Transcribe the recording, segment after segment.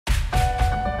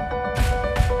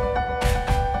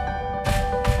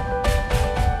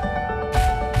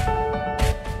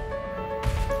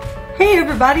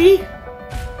everybody.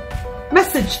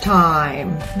 Message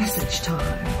time. Message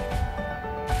time.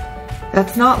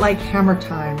 That's not like hammer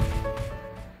time.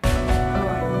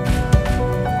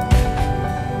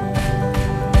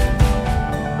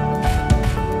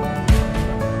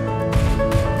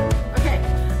 Okay,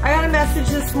 I got a message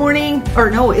this morning, or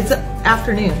no, it's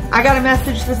afternoon. I got a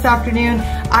message this afternoon.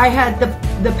 I had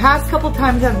the past couple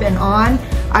times I've been on,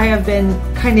 I have been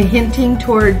kind of hinting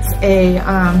towards a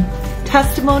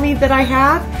testimony that I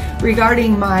had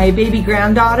regarding my baby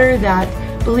granddaughter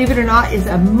that, believe it or not, is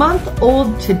a month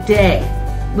old today.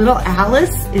 Little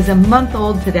Alice is a month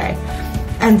old today.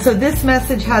 And so this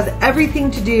message has everything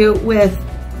to do with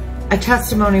a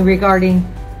testimony regarding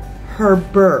her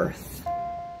birth.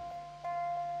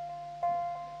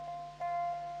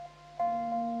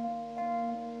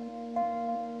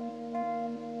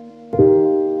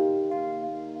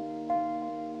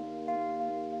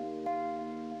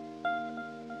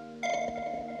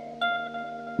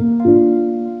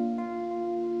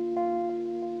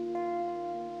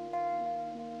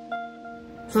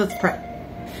 So let's pray.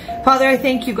 Father, I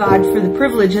thank you, God, for the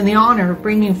privilege and the honor of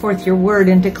bringing forth your word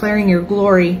and declaring your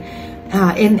glory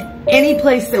in any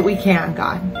place that we can,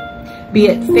 God. Be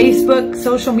it Facebook,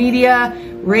 social media,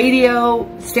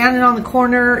 radio, standing on the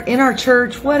corner, in our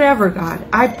church, whatever, God.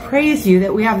 I praise you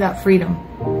that we have that freedom.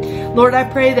 Lord, I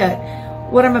pray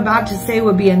that what I'm about to say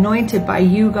would be anointed by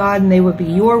you, God, and they would be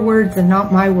your words and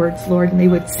not my words, Lord, and they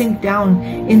would sink down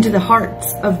into the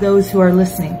hearts of those who are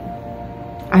listening.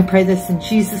 I pray this in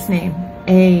Jesus' name.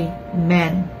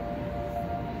 Amen.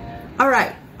 All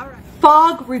right.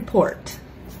 F.O.G report.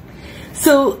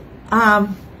 So,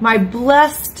 my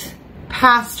blessed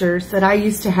pastors that I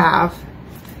used to have,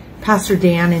 Pastor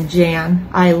Dan and Jan,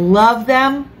 I love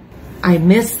them. I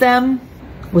miss them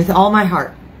with all my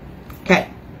heart. Okay.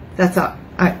 That's all.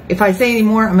 If I say any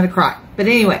more, I'm going to cry. But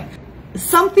anyway,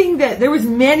 there was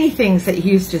many things that he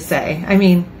used to say. I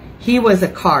mean, he was a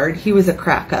card. He was a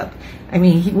crack up. I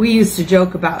mean, we used to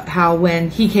joke about how when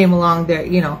he came along there,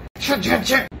 you know,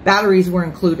 batteries were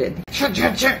included,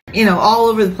 you know, all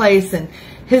over the place. And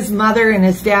his mother and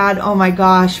his dad, oh my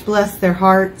gosh, bless their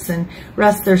hearts and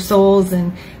rest their souls.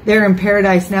 And they're in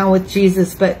paradise now with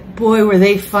Jesus. But boy, were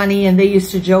they funny, and they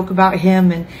used to joke about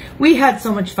him. And we had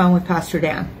so much fun with Pastor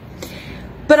Dan.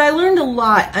 But I learned a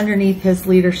lot underneath his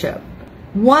leadership.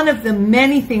 One of the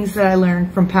many things that I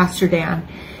learned from Pastor Dan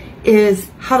is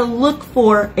how to look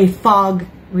for a F.O.G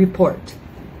report.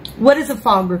 What is a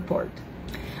F.O.G report?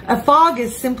 A F.O.G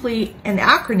is simply an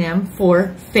acronym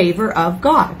for favor of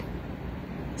God.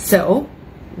 So,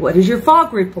 what is your F.O.G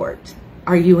report?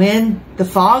 Are you in the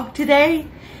F.O.G today?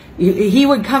 He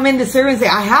would come into service and say,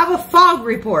 I have a F.O.G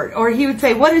report. Or he would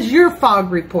say, what is your F.O.G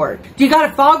report? Do you got a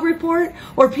F.O.G report?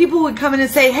 Or people would come in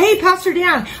and say, hey, Pastor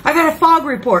Dan, I got a F.O.G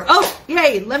report. Oh,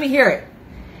 yay, let me hear it.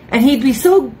 And he'd be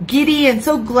so giddy and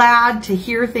so glad to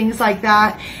hear things like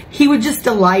that. He would just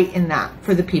delight in that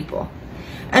for the people.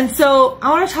 And so I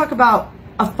want to talk about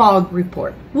a F.O.G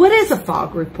report. What is a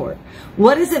F.O.G report?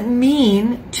 What does it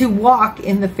mean to walk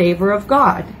in the favor of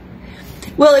God?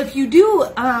 Well, if you do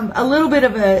a little bit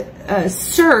of a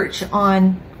search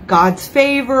on God's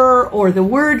favor or the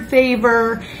word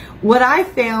favor, what I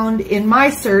found in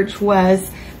my search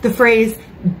was the phrase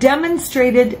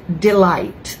demonstrated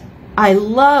delight. I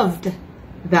loved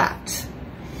that.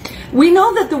 We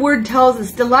know that the word tells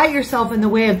us, delight yourself in the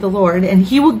way of the Lord, and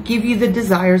he will give you the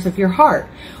desires of your heart.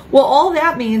 Well, all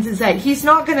that means is that he's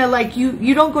not going to,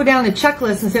 you don't go down a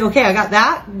checklist and say, okay, I got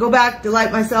that, go back,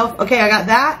 delight myself. Okay, I got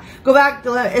that, go back,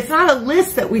 delight. It's not a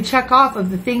list that we check off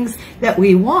of the things that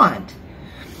we want.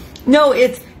 No,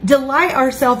 it's delight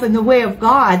ourselves in the way of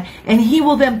God, and he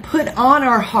will then put on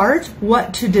our heart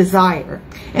what to desire.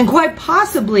 And quite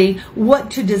possibly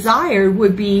what to desire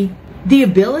would be the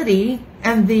ability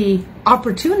and the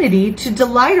opportunity to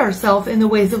delight ourselves in the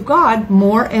ways of God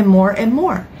more and more and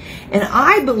more. And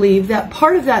I believe that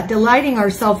part of that delighting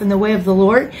ourselves in the way of the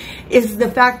Lord is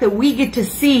the fact that we get to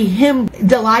see him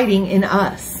delighting in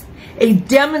us. A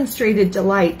demonstrated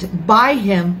delight by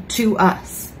him to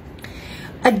us.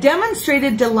 A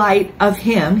demonstrated delight of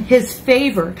him, his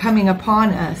favor coming upon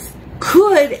us,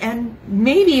 could and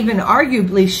maybe even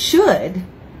arguably should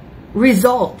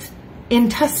result in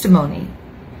testimony.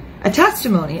 A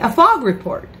testimony, a F.O.G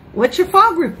report. What's your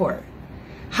F.O.G report?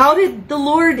 How did the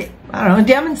Lord, I don't know,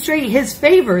 demonstrate his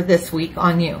favor this week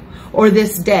on you, or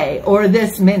this day, or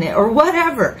this minute, or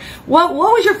whatever? What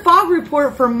was your F.O.G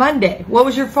report for Monday? What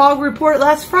was your F.O.G report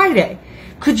last Friday?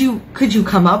 Could you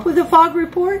come up with a F.O.G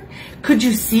report? Could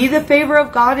you see the favor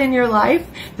of God in your life?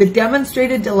 The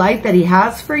demonstrated delight that he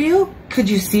has for you? Could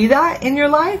you see that in your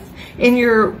life, in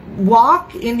your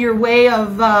walk, in your way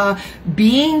of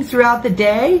being throughout the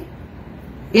day,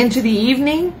 into the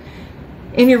evening,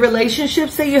 in your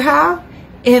relationships that you have,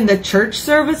 in the church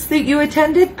service that you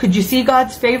attended? Could you see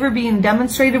God's favor being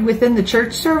demonstrated within the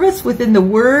church service, within the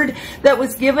word that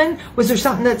was given? Was there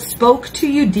something that spoke to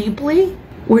you deeply,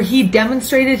 where he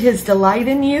demonstrated his delight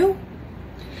in you?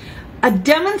 A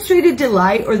demonstrated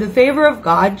delight or the favor of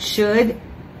God should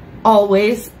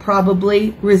always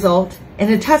probably result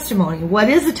in a testimony. What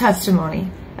is a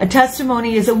testimony? A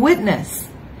testimony is a witness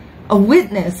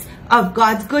of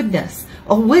God's goodness,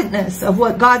 a witness of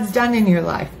what God's done in your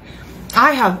life.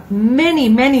 I have many,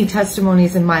 many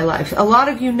testimonies in my life. A lot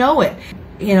of you know it.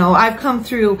 You know, I've come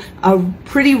through a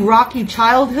pretty rocky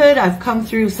childhood. I've come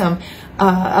through some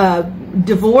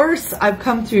divorce. I've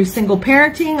come through single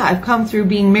parenting. I've come through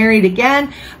being married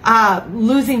again,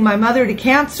 losing my mother to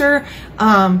cancer.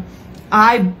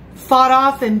 I fought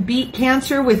off and beat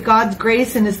cancer with God's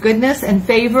grace and his goodness and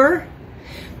favor.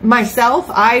 Myself,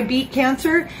 I beat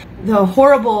cancer. The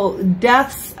horrible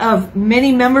deaths of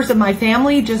many members of my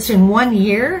family just in 1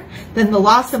 year, then the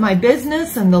loss of my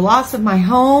business and the loss of my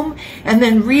home, and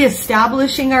then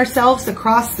reestablishing ourselves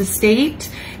across the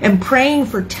state and praying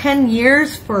for 10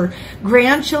 years for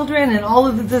grandchildren, and all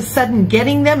of a sudden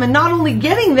getting them, and not only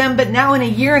getting them, but now in a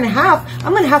year and a half,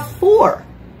 I'm going to have 4.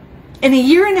 In a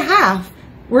year and a half,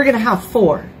 we're going to have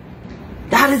 4.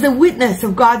 That is a witness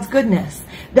of God's goodness.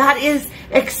 That is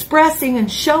expressing and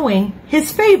showing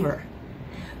his favor.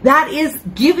 That is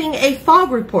giving a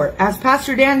fog report. As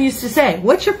Pastor Dan used to say,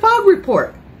 what's your fog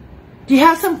report? Do you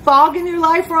have some fog in your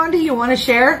life, Rhonda, you want to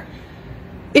share?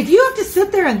 If you have to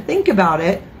sit there and think about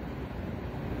it,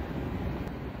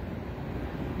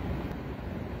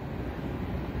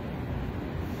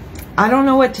 I don't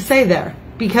know what to say there,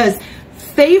 because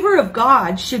favor of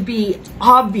God should be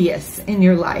obvious in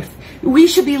your life. We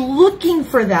should be looking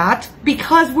for that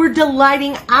because we're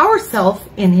delighting ourselves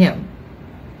in him.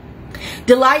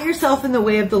 Delight yourself in the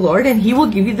way of the Lord, and he will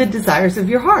give you the desires of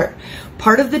your heart.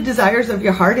 Part of the desires of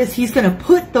your heart is he's going to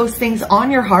put those things on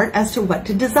your heart as to what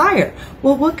to desire.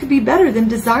 Well, what could be better than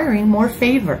desiring more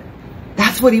favor?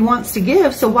 That's what he wants to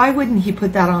give, so why wouldn't he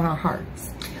put that on our hearts?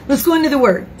 Let's go into the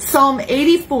word. Psalm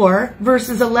 84,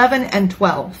 verses 11 and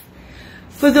 12.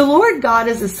 For the Lord God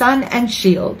is a sun and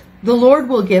shield. The Lord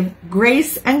will give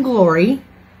grace and glory.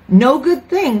 No good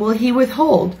thing will he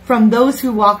withhold from those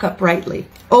who walk uprightly.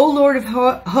 O Lord of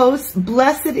hosts,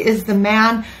 blessed is the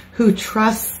man who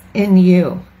trusts in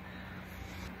you.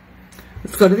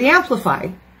 Let's go to the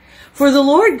Amplified. For the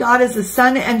Lord God is a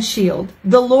sun and shield.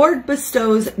 The Lord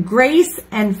bestows grace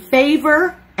and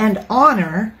favor and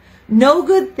honor. No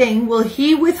good thing will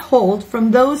he withhold from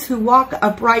those who walk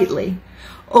uprightly.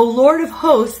 O Lord of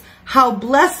hosts, how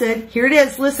blessed, here it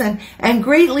is, listen, and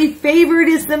greatly favored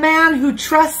is the man who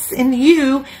trusts in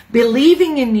you,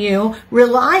 believing in you,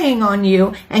 relying on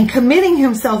you, and committing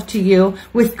himself to you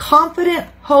with confident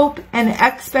hope and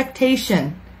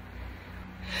expectation.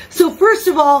 So first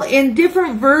of all, in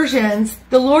different versions,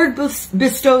 the Lord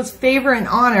bestows favor and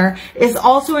honor is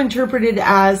also interpreted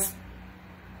as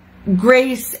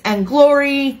grace and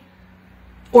glory,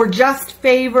 or just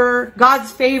favor. God's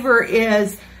favor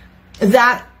is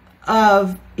that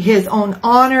of his own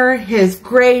honor, his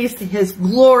grace, his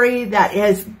glory that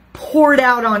is poured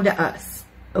out onto us.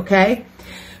 Okay?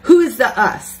 Who is the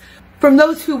us? From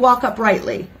those who walk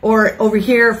uprightly, or over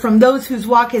here, from those whose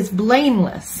walk is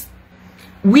blameless.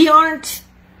 We aren't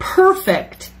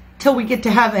perfect till we get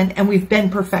to heaven and we've been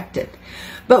perfected.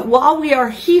 But while we are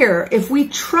here, if we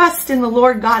trust in the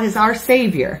Lord God as our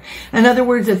Savior, in other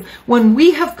words, if when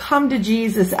we have come to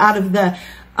Jesus out of the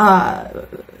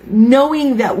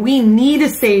knowing that we need a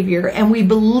Savior and we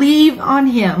believe on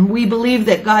him, we believe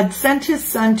that God sent his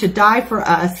Son to die for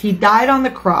us. He died on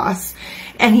the cross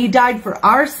and he died for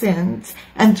our sins.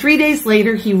 And 3 days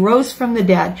later, he rose from the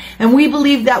dead. And we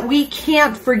believe that we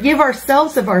can't forgive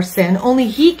ourselves of our sin. Only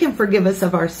he can forgive us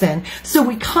of our sin. So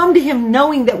we come to him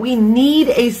knowing that we need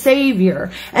a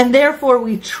Savior. And therefore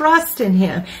we trust in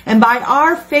him. And by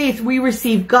our faith, we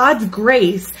receive God's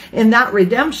grace in that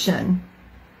redemption.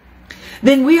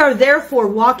 Then we are therefore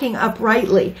walking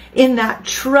uprightly in that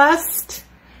trust,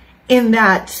 in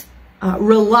that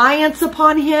reliance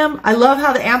upon him. I love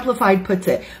how the Amplified puts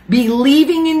it.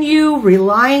 Believing in you,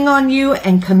 relying on you,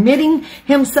 and committing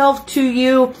himself to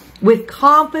you with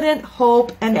confident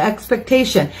hope and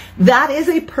expectation. That is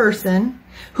a person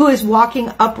who is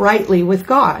walking uprightly with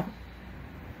God.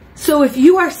 So if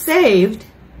you are saved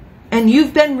and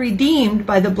you've been redeemed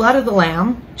by the blood of the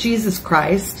Lamb, Jesus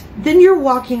Christ, then you're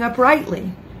walking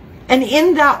uprightly. And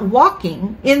in that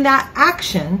walking, in that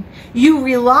action, you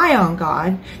rely on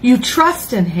God, you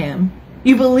trust in Him,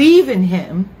 you believe in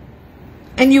Him,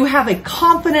 and you have a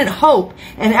confident hope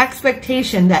and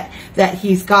expectation that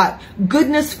He's got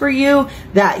goodness for you,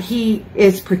 that He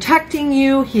is protecting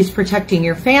you, He's protecting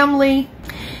your family,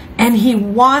 and He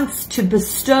wants to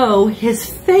bestow His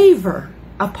favor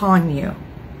upon you.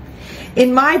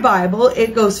 In my Bible,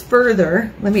 it goes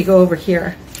further. Let me go over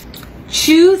here.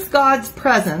 Choose God's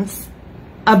presence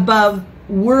above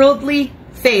worldly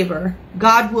favor.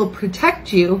 God will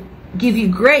protect you, give you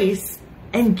grace,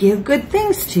 and give good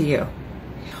things to you.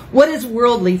 What is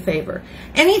worldly favor?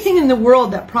 Anything in the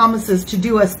world that promises to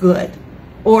do us good,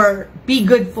 or be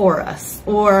good for us,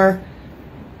 or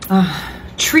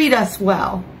treat us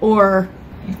well, or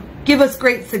give us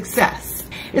great success.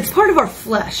 It's part of our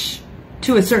flesh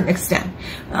to a certain extent.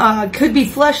 Could be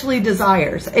fleshly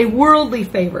desires, a worldly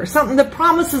favor, something that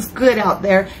promises good out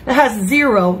there that has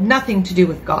nothing to do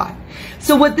with God.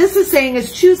 So what this is saying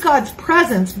is choose God's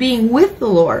presence, being with the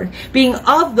Lord, being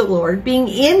of the Lord, being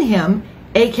in Him,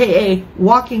 aka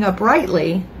walking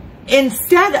uprightly,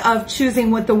 instead of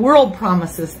choosing what the world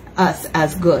promises us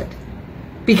as good.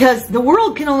 Because the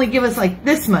world can only give us like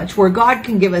this much, where God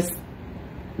can give us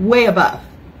way above.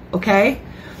 Okay?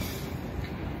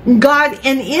 God,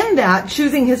 and in that,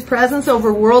 choosing His presence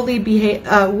over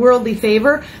worldly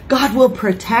favor, God will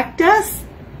protect us,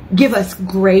 give us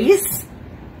grace,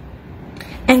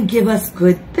 and give us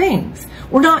good things.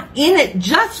 We're not in it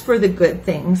just for the good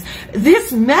things.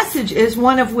 This message is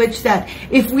one of which that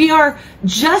if we are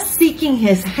just seeking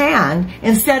His hand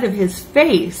instead of His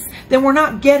face, then we're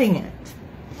not getting it.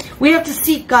 We have to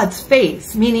seek God's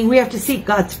face, meaning we have to seek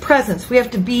God's presence. We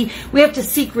have to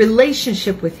seek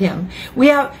relationship with Him.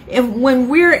 And when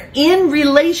we're in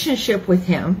relationship with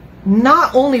Him,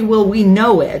 not only will we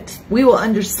know it, we will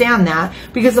understand that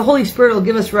because the Holy Spirit will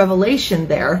give us revelation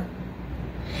there.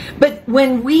 But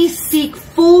when we seek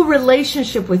full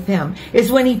relationship with Him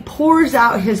is when He pours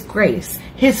out His grace,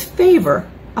 His favor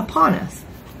upon us.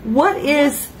 What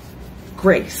is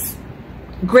grace?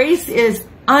 Grace is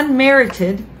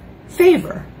unmerited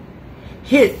favor.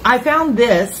 I found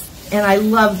this and I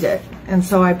loved it, and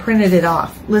so I printed it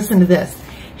off. Listen to this.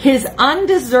 His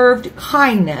undeserved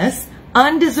kindness,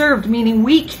 undeserved meaning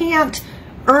we can't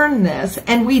earn this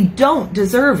and we don't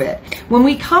deserve it. When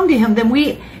we come to Him, then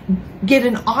we get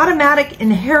an automatic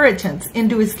inheritance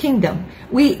into His kingdom.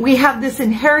 We have this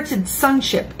inherited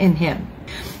sonship in Him.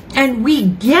 And we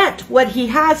get what He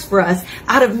has for us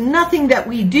out of nothing that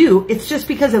we do. It's just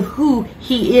because of who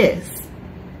He is.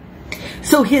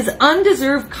 So His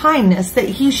undeserved kindness that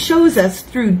He shows us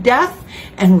through death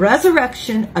and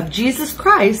resurrection of Jesus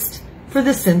Christ for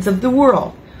the sins of the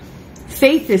world.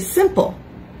 Faith is simple.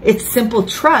 It's simple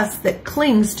trust that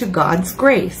clings to God's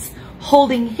grace,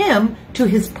 holding Him to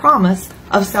His promise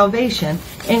of salvation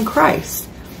in Christ.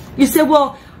 You say,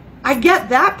 well, I get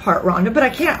that part, Rhonda, but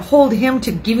I can't hold Him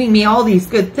to giving me all these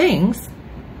good things.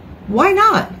 Why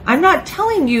not? I'm not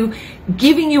telling you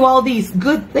giving you all these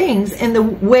good things in the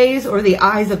ways or the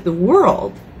eyes of the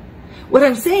world. What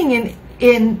I'm saying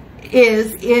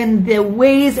is in the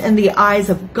ways and the eyes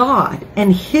of God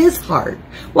and His heart.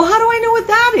 Well, how do I know what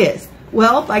that is?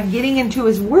 Well, by getting into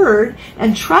His Word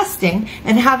and trusting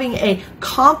and having a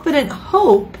confident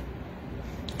hope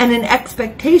and an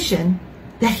expectation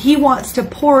that He wants to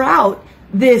pour out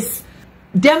this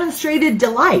demonstrated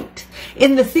delight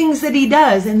in the things that He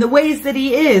does, in the ways that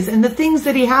He is, and the things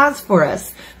that He has for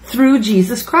us through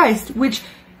Jesus Christ, which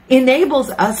enables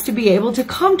us to be able to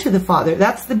come to the Father.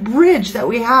 That's the bridge that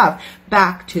we have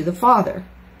back to the Father.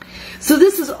 So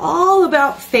this is all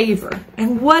about favor.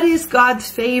 And what is God's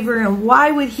favor, and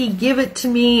why would He give it to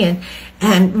me,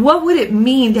 and what would it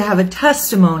mean to have a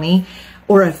testimony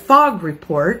or a F.O.G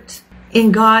report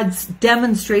in God's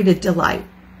demonstrated delight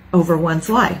over one's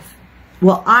life?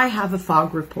 Well, I have a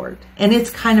F.O.G report, and it's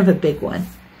kind of a big one,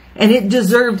 and it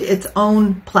deserved its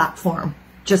own platform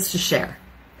just to share.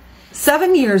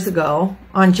 7 years ago,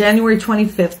 on January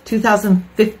 25th,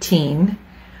 2015,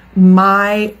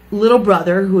 my little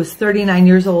brother, who was 39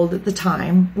 years old at the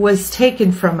time, was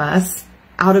taken from us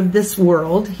out of this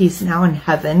world. He's now in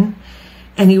heaven,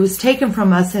 and he was taken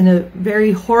from us in a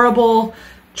very horrible,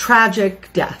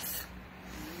 tragic death.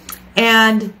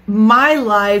 And my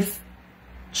life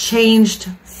changed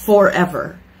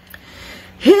forever.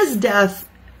 His death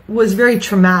was very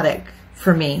traumatic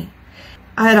for me.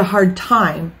 I had a hard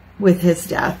time with his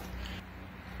death.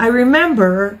 I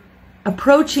remember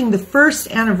approaching the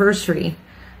first anniversary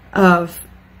of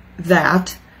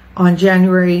that on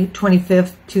January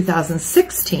 25th,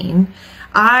 2016.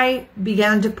 I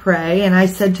began to pray, and I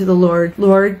said to the Lord,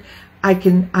 Lord,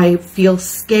 I feel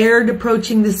scared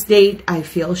approaching this date. I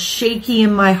feel shaky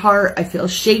in my heart. I feel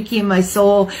shaky in my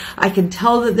soul. I can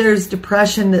tell that there's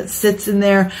depression that sits in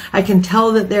there. I can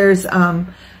tell that there's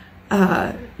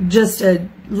just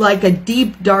like a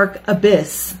deep, dark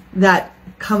abyss that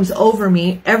comes over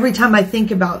me every time I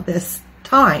think about this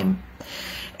time.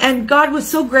 And God was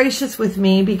so gracious with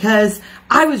me because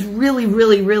I was really,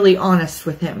 really, really honest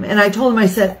with him. And I told him, I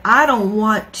said, I don't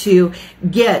want to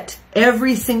get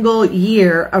every single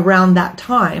year around that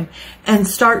time and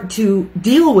start to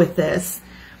deal with this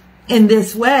in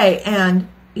this way. And,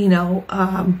 you know,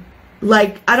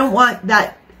 like, I don't want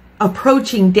that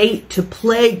approaching date to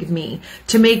plague me,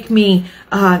 to make me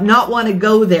not want to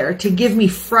go there, to give me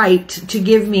fright, to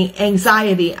give me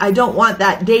anxiety. I don't want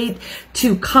that date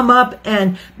to come up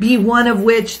and be one of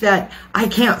which that I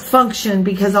can't function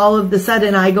because all of a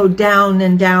sudden I go down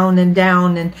and down and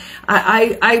down. And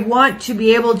I want to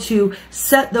be able to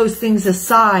set those things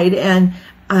aside and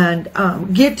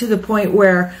get to the point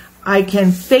where I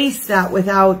can face that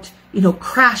without, you know,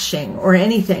 crashing or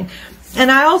anything. And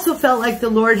I also felt like the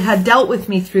Lord had dealt with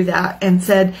me through that and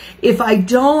said, if I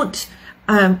don't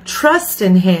trust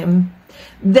in him,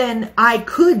 then I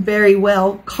could very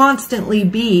well constantly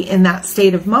be in that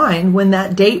state of mind when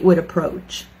that date would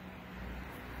approach.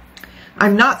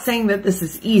 I'm not saying that this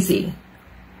is easy,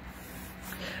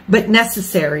 but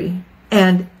necessary.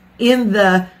 And in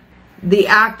the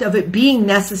act of it being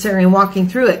necessary and walking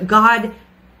through it, God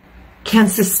can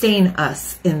sustain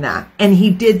us in that. And he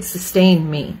did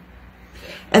sustain me.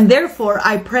 And therefore,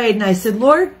 I prayed and I said,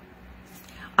 Lord,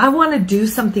 I want to do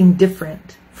something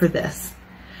different for this.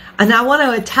 And I want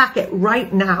to attack it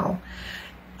right now.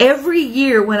 Every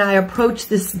year when I approach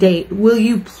this date, will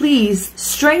you please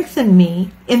strengthen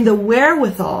me in the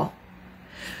wherewithal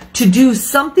to do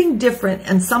something different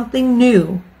and something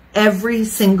new every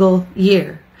single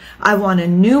year. I want a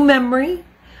new memory.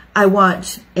 I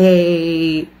want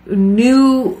a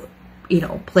new, you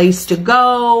know, place to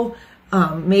go.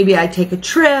 Maybe I take a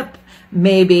trip.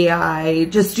 Maybe I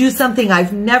just do something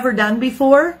I've never done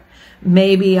before.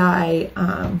 Maybe I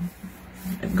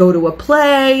go to a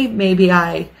play. Maybe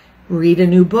I read a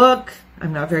new book.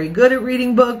 I'm not very good at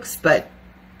reading books, but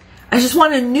I just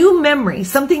want a new memory,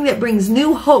 something that brings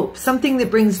new hope, something that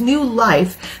brings new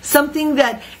life, something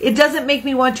that it doesn't make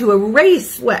me want to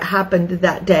erase what happened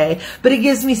that day, but it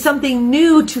gives me something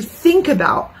new to think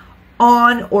about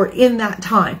on or in that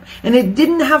time. And it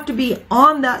didn't have to be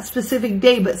on that specific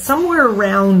day, but somewhere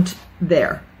around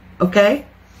there. Okay?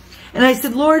 And I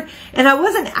said, Lord, and I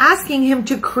wasn't asking him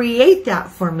to create that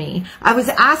for me. I was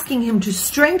asking him to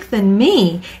strengthen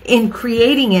me in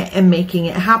creating it and making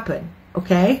it happen.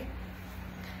 Okay?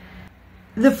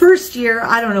 The first year,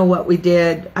 I don't know what we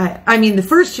did. I mean, the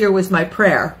first year was my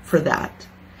prayer for that.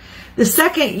 The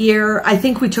second year, I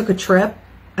think we took a trip.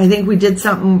 I think we did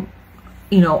something,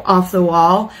 you know, off the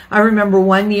wall. I remember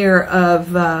one year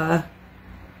of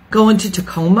going to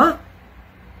Tacoma.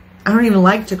 I don't even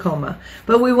like Tacoma.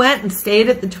 But we went and stayed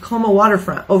at the Tacoma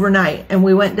waterfront overnight. And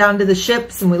we went down to the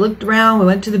ships and we looked around. We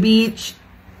went to the beach.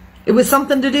 It was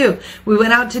something to do. We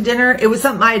went out to dinner. It was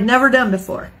something I had never done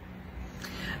before.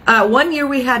 One year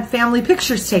we had family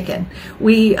pictures taken.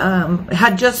 We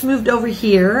had just moved over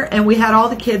here and we had all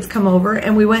the kids come over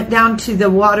and we went down to the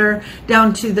water,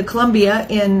 down to the Columbia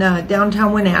in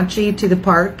downtown Wenatchee to the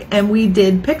park, and we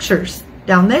did pictures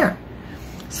down there.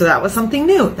 So that was something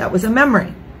new. That was a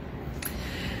memory.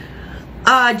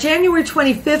 January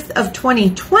 25th of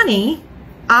 2020,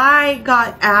 I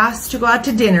got asked to go out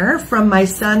to dinner from my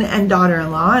son and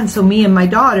daughter-in-law, and so me and my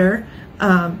daughter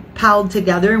palled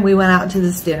together and we went out to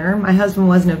this dinner. My husband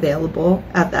wasn't available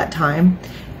at that time.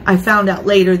 I found out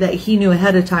later that he knew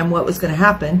ahead of time what was going to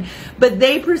happen. But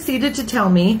they proceeded to tell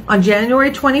me on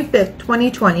January 25th,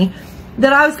 2020,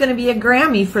 that I was going to be a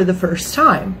Grammy for the first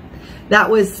time. That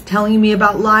was telling me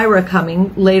about Lyra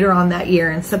coming later on that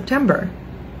year in September.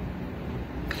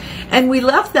 And we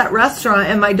left that restaurant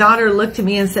and my daughter looked at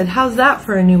me and said, "How's that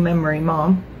for a new memory,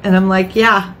 Mom?" And I'm like,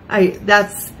 yeah,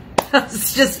 that's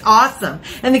just awesome.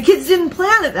 And the kids didn't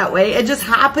plan it that way. It just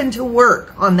happened to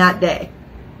work on that day.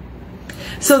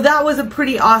 So that was a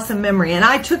pretty awesome memory. And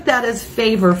I took that as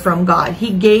favor from God.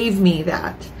 He gave me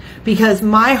that because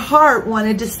my heart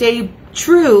wanted to stay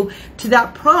true to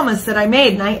that promise that I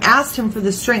made. And I asked him for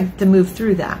the strength to move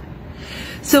through that.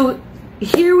 So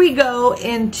here we go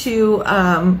into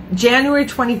January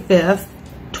 25th,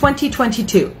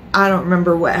 2022. I don't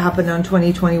remember what happened on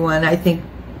 2021. I think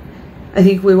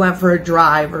we went for a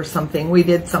drive or something. We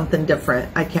did something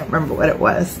different. I can't remember what it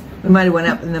was. We might have went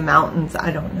up in the mountains.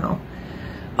 I don't know.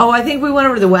 Oh, I think we went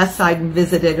over to the west side and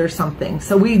visited or something.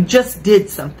 So we just did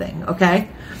something, okay?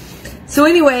 So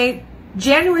anyway,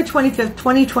 January 25th,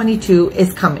 2022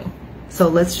 is coming. So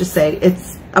let's just say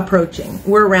it's approaching.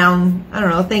 We're around, I don't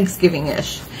know,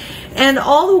 Thanksgiving-ish. And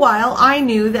all the while, I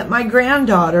knew that my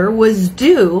granddaughter was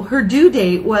due. Her due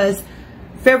date was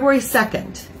February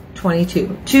 2nd,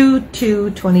 22.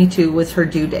 2/2/22 was her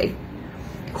due date.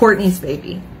 Courtney's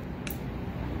baby.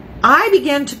 I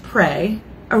began to pray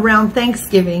around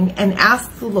Thanksgiving and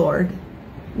ask the Lord,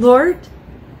 Lord,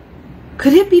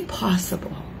 could it be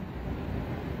possible?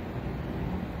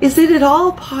 Is it at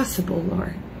all possible,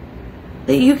 Lord,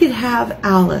 that you could have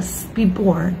Alice be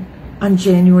born on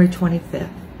January 25th?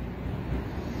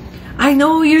 I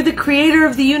know you're the creator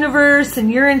of the universe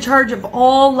and you're in charge of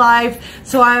all life,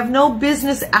 so I have no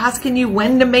business asking you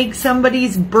when to make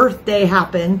somebody's birthday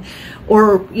happen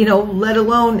or, you know, let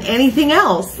alone anything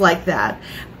else like that.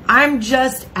 I'm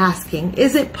just asking,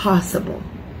 is it possible?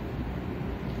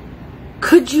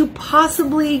 Could you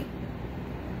possibly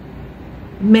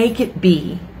make it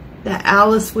be that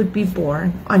Alice would be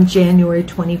born on January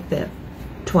 25th,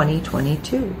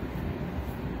 2022?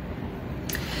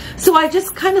 So I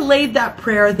just kind of laid that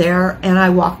prayer there and I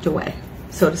walked away,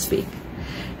 so to speak.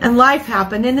 And life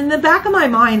happened, and in the back of my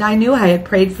mind, I knew I had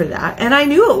prayed for that, and I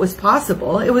knew it was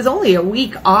possible. It was only a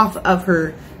week off of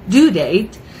her due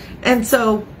date, and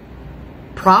so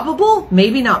probable,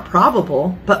 maybe not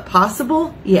probable, but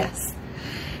possible, yes.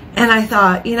 And I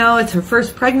thought, you know, it's her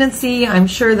first pregnancy. I'm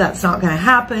sure that's not going to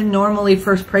happen. Normally,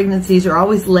 first pregnancies are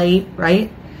always late,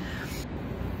 right?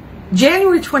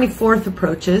 January 24th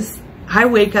approaches. I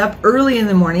wake up early in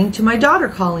the morning to my daughter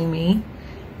calling me,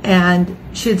 and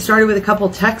she had started with a couple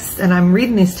texts, and I'm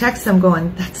reading these texts. I'm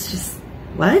going, that's just,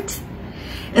 what?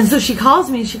 And so she calls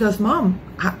me and she goes, Mom,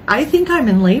 I think I'm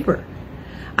in labor.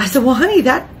 I said, well, honey,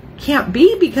 that can't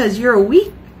be because you're a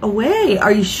week away.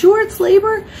 Are you sure it's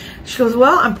labor? She goes,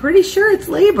 well, I'm pretty sure it's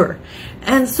labor.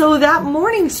 And so that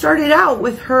morning started out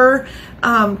with her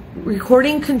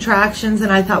recording contractions,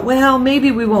 and I thought, well,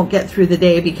 maybe we won't get through the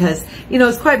day because, you know,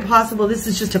 it's quite possible this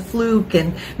is just a fluke,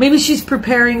 and maybe she's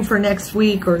preparing for next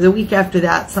week or the week after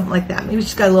that, something like that. Maybe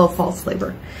she's got a little false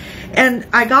labor. And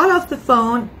I got off the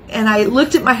phone and I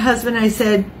looked at my husband and I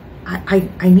said,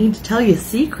 I need to tell you a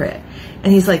secret.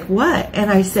 And he's like, what? And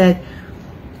I said,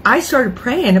 I started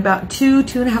praying about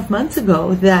 2.5 months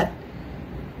ago that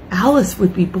Alice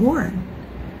would be born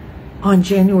on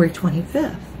January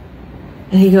 25th.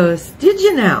 And he goes, did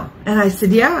you now? And I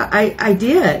said, yeah, I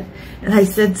did. And I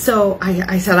said, so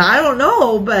I said, I don't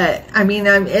know, but I mean,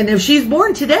 and if she's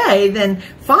born today, then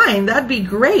fine, that'd be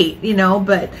great, you know,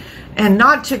 but, and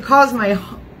not to cause my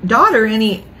daughter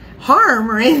any harm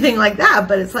or anything like that,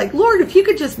 but it's like, Lord, if you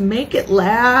could just make it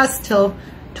last till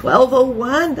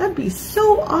 12:01, that'd be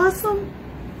so awesome.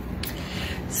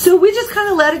 So we just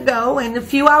kind of let it go, and a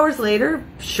few hours later,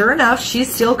 sure enough,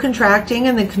 she's still contracting,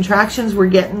 and the contractions were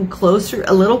getting closer,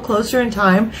 a little closer in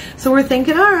time. So we're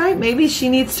thinking, all right, maybe she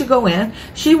needs to go in.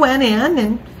 She went in,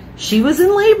 and she was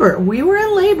in labor. We were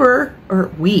in labor,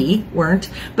 or we weren't,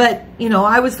 but, you know,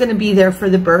 I was going to be there for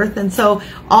the birth. And so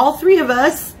all three of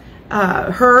us,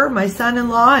 her, my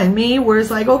son-in-law, and me,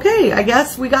 was like, okay, I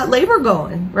guess we got labor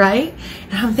going, right?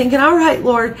 And I'm thinking, all right,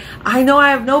 Lord, I know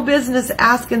I have no business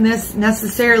asking this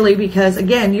necessarily because,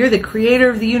 again, you're the creator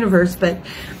of the universe, but,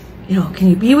 you know, can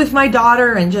you be with my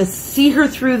daughter and just see her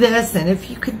through this? And if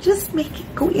you could just make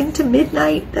it go into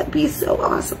midnight, that'd be so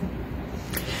awesome.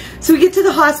 So we get to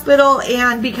the hospital,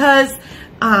 and because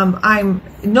I'm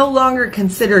no longer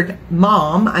considered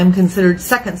mom, I'm considered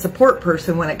second support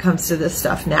person when it comes to this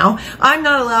stuff now. I'm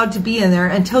not allowed to be in there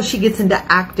until she gets into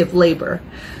active labor.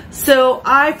 So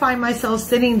I find myself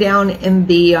sitting down in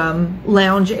the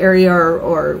lounge area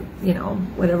or, you know,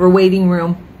 whatever, waiting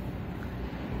room,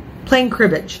 playing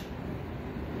cribbage.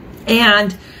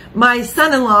 And my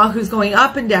son-in-law, who's going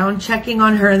up and down, checking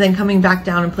on her, and then coming back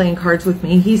down and playing cards with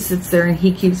me, he sits there and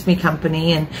he keeps me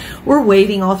company, and we're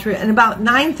waiting all through it. And about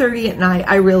 9:30 at night,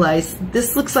 I realize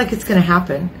this looks like it's going to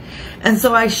happen. And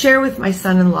so I share with my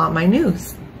son-in-law my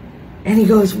news. And he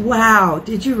goes, wow,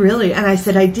 did you really? And I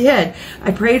said, I did.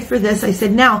 I prayed for this. I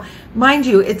said, now, mind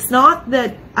you, it's not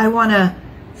that I want to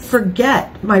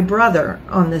forget my brother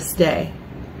on this day.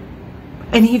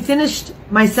 And he finished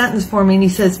my sentence for me, and he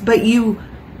says, but you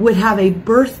would have a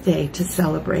birthday to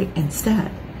celebrate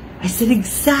instead. I said,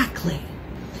 exactly.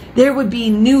 There would be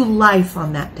new life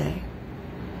on that day.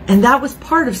 And that was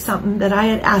part of something that I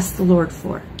had asked the Lord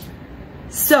for.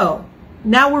 So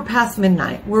now we're past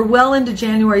midnight. We're well into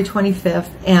January 25th,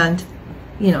 and,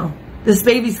 you know, this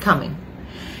baby's coming.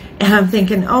 And I'm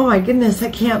thinking, oh my goodness,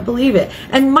 I can't believe it.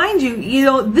 And mind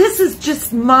you, this is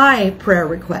just my prayer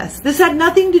request. This had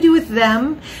nothing to do with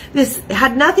them. This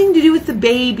had nothing to do with the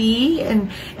baby and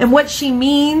what she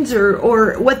means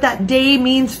or what that day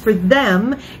means for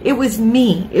them. It was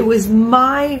me. It was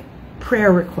my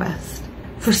prayer request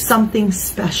for something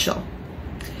special.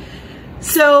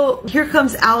 So here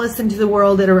comes Alice into the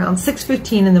world at around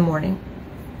 6:15 in the morning.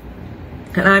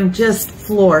 And I'm just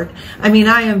floored. I mean,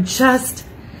 I am just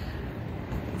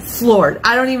floored.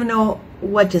 I don't even know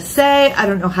what to say. I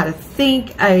don't know how to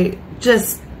think.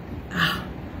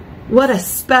 What a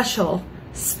special,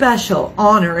 special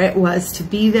honor it was to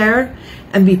be there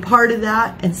and be part of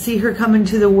that and see her come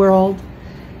into the world.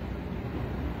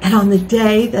 And on the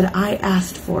day that I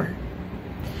asked for it.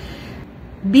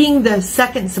 Being the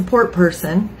second support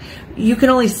person, you can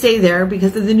only stay there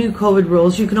because of the new COVID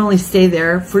rules. You can only stay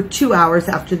there for 2 hours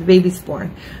after the baby's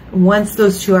born. Once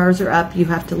those 2 hours are up, you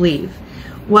have to leave.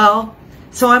 Well,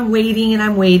 so I'm waiting and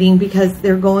I'm waiting because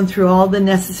they're going through all the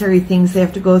necessary things they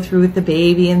have to go through with the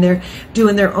baby, and they're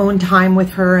doing their own time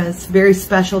with her, and it's a very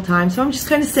special time. So I'm just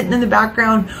kind of sitting in the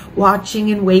background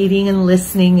watching and waiting and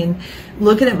listening and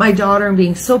looking at my daughter and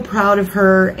being so proud of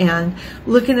her, and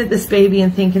looking at this baby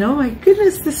and thinking, oh my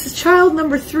goodness, this is child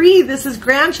number 3. This is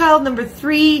grandchild number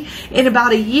 3 in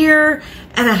about 1.5 years.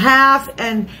 And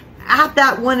at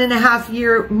that 1.5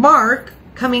 year mark,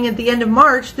 coming at the end of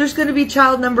March, there's going to be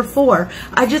child number 4.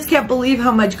 I just can't believe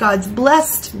how much God's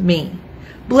blessed me,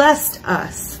 blessed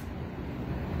us.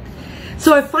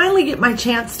 So I finally get my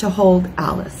chance to hold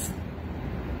Alice.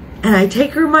 And I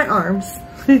take her in my arms.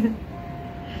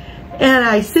 And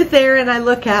I sit there and I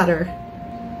look at her.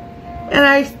 And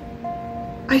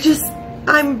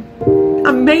I'm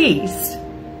amazed.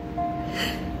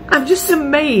 I'm just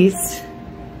amazed.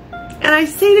 And I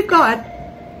say to God,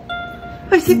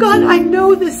 God, I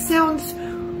know this sounds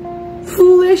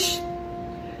foolish.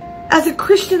 As a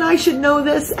Christian, I should know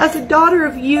this. As a daughter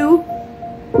of you,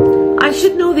 I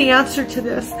should know the answer to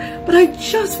this. But I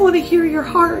just want to hear your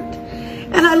heart.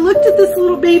 And I looked at this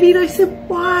little baby and I said,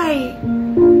 why?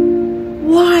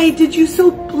 Why did you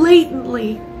so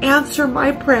blatantly answer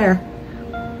my prayer?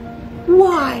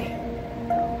 Why?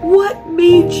 What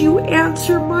made you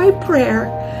answer my prayer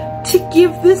to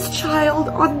give this child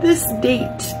on this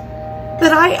date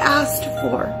that I asked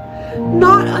for?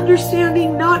 Not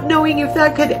understanding, not knowing if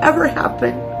that could ever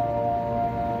happen.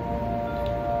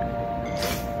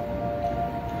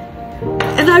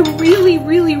 And I really,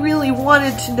 really, really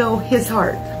wanted to know his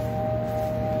heart.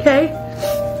 Okay?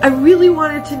 I really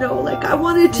wanted to know, I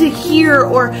wanted to hear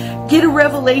or get a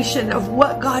revelation of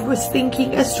what God was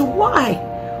thinking as to why.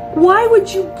 Why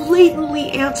would you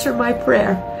blatantly answer my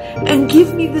prayer and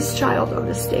give me this child on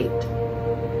this date?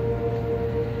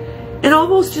 And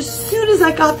almost as soon as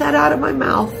I got that out of my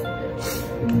mouth,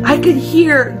 I could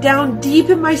hear down deep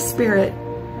in my spirit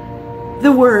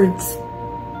the words,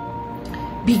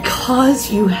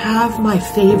 because you have my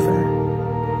favor.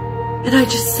 And I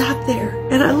just sat there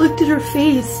and I looked at her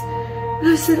face and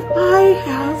I said, I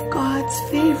have God's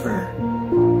favor.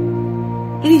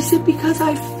 And he said, because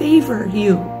I favor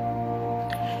you.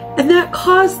 And that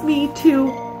caused me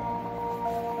to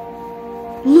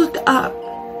look up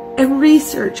and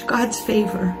research God's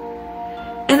favor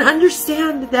and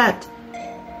understand that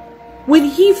when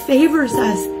he favors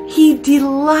us, he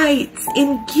delights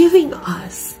in giving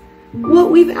us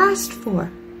what we've asked for.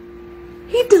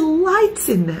 He delights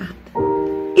in that.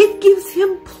 It gives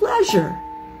him pleasure.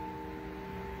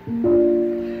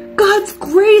 God's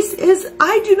grace is,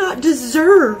 I do not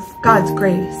deserve God's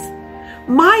grace.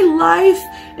 My life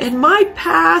and my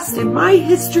past and my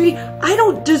history, I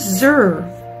don't deserve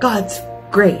God's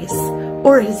grace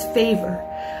or his favor.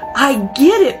 I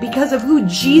get it because of who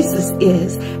Jesus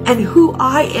is and who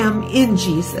I am in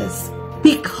Jesus.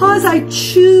 Because I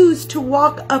choose to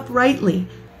walk uprightly,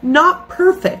 not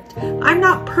perfect. I'm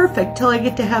not perfect till I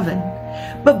get to heaven.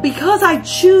 But because I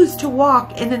choose to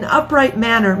walk in an upright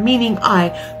manner, meaning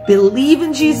I believe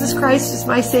in Jesus Christ as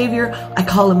my Savior, I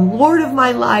call him Lord of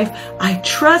my life, I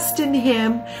trust in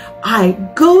him, I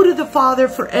go to the Father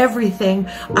for everything,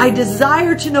 I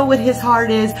desire to know what his heart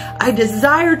is, I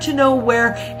desire to know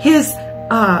where his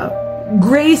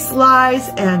grace lies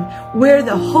and where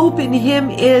the hope in him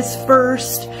is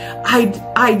first.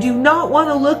 I do not want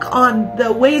to look on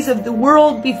the ways of the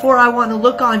world before I want to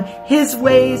look on his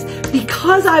ways.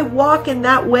 Because I walk in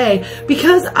that way,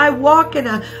 because I walk in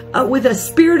with a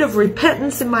spirit of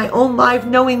repentance in my own life,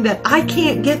 knowing that I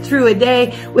can't get through a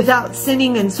day without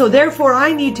sinning, and so therefore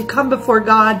I need to come before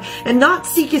God and not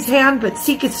seek his hand but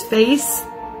seek his face.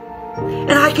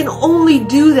 And I can only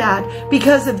do that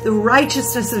because of the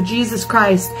righteousness of Jesus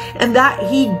Christ, and that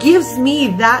He gives me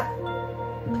that,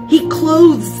 He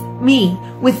clothes me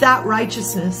with that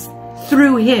righteousness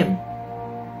through Him.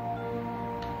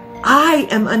 I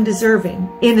am undeserving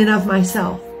in and of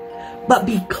myself, but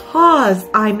because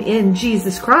I'm in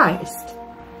Jesus Christ,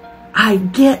 I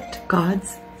get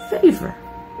God's favor.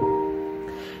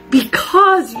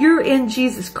 Because you're in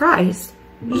Jesus Christ,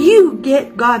 you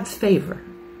get God's favor.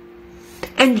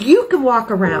 And you can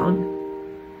walk around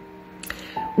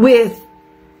with,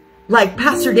 like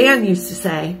Pastor Dan used to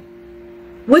say,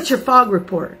 what's your fog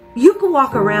report? You can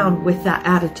walk around with that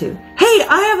attitude. Hey,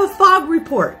 I have a fog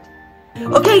report.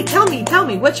 Okay, tell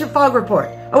me, what's your fog report?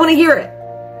 I want to hear it.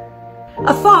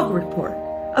 A fog report,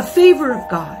 a favor of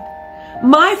God.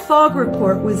 My fog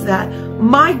report was that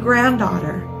my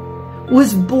granddaughter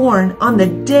was born on the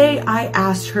day I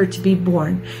asked her to be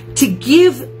born, to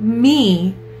give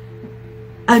me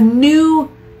a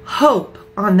new hope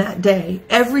on that day,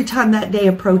 every time that day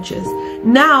approaches.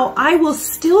 Now, I will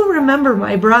still remember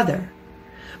my brother,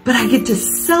 but I get to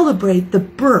celebrate the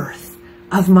birth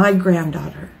of my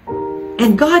granddaughter.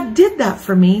 And God did that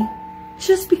for me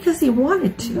just because He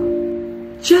wanted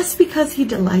to, just because He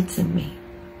delights in me.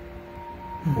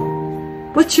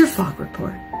 What's your fog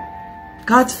report?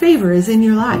 God's favor is in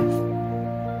your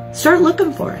life. Start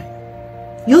looking for it.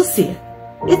 You'll see it.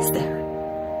 It's there.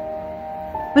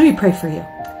 Let me pray for you.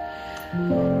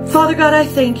 Father God, I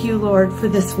thank you, Lord, for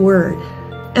this word.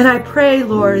 And I pray,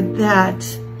 Lord, that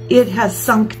it has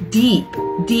sunk deep,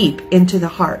 deep into the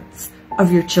hearts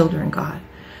of your children, God.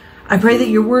 I pray that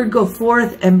your word go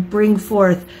forth and bring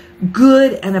forth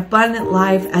good and abundant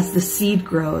life as the seed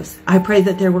grows. I pray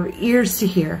that there were ears to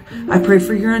hear. I pray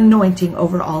for your anointing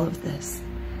over all of this.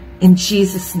 In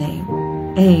Jesus' name,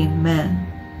 amen.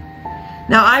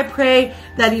 Now I pray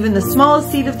that even the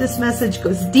smallest seed of this message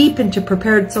goes deep into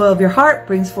prepared soil of your heart,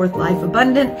 brings forth life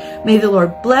abundant. May the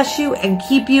Lord bless you and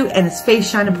keep you, and His face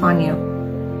shine upon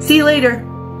you. See you later.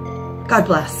 God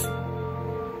bless.